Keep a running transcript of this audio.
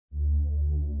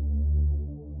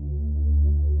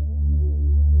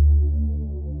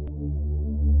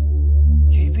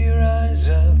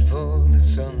for the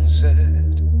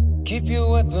sunset. Keep your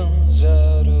weapons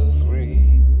out of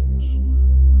reach.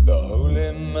 The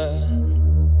holy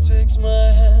man takes my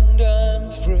hand, I'm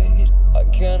afraid I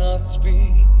cannot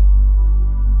speak.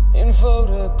 In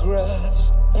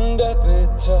photographs and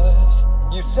epitaphs,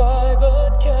 you sigh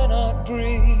but cannot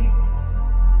breathe.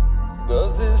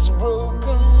 Does this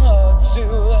broken heart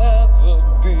still have a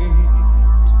beat?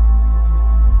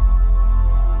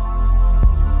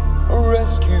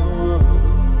 Rescuer,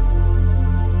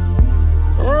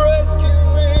 rescue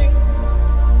me.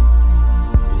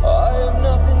 I have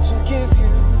nothing to give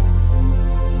you,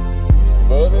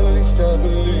 but at least I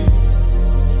believe.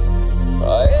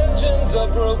 My engines are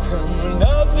broken,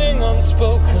 nothing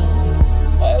unspoken,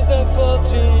 as I fall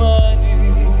to my knees.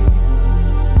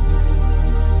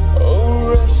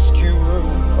 Oh rescuer,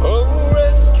 oh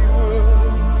rescuer,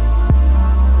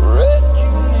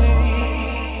 rescue me.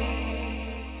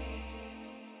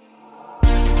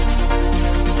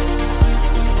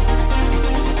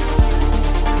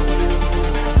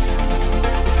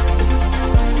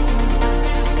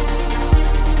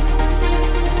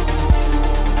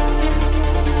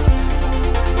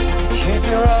 Keep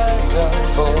your eyes out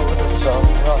for the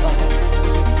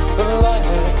sunrise,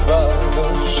 blinded by the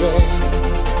shade.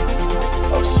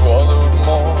 I've swallowed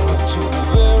more to the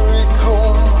very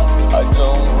core. I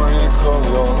don't recall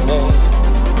your name.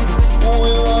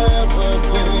 Will I ever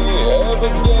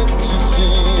get to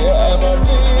see? Am I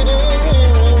bleeding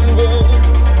here in vain?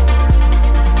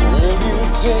 Will you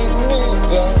take me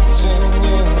dancing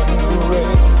in the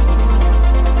rain?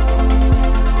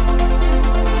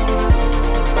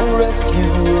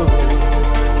 Rescuer,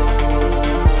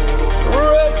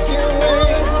 rescue me.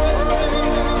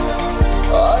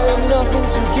 I have nothing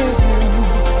to give you,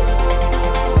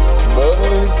 but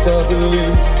at least I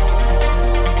believe.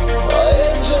 My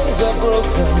engines are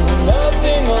broken,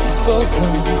 nothing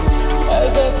unspoken,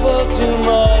 as I fall to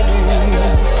my knees.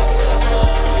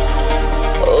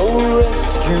 Oh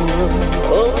rescuer,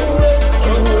 oh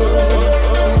rescuer,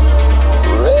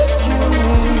 rescue me.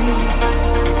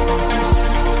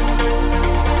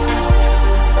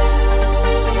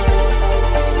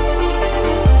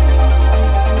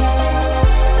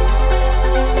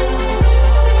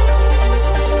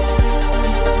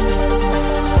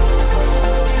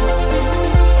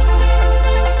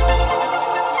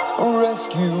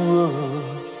 Rescuer,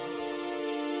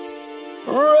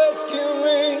 rescue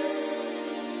me.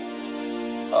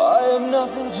 I have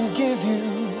nothing to give you,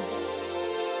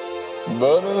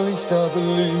 but at least I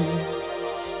believe.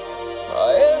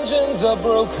 My engines are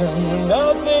broken,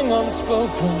 nothing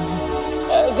unspoken,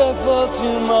 as I fall to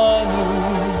my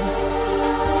knees.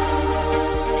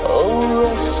 Oh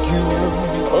rescue.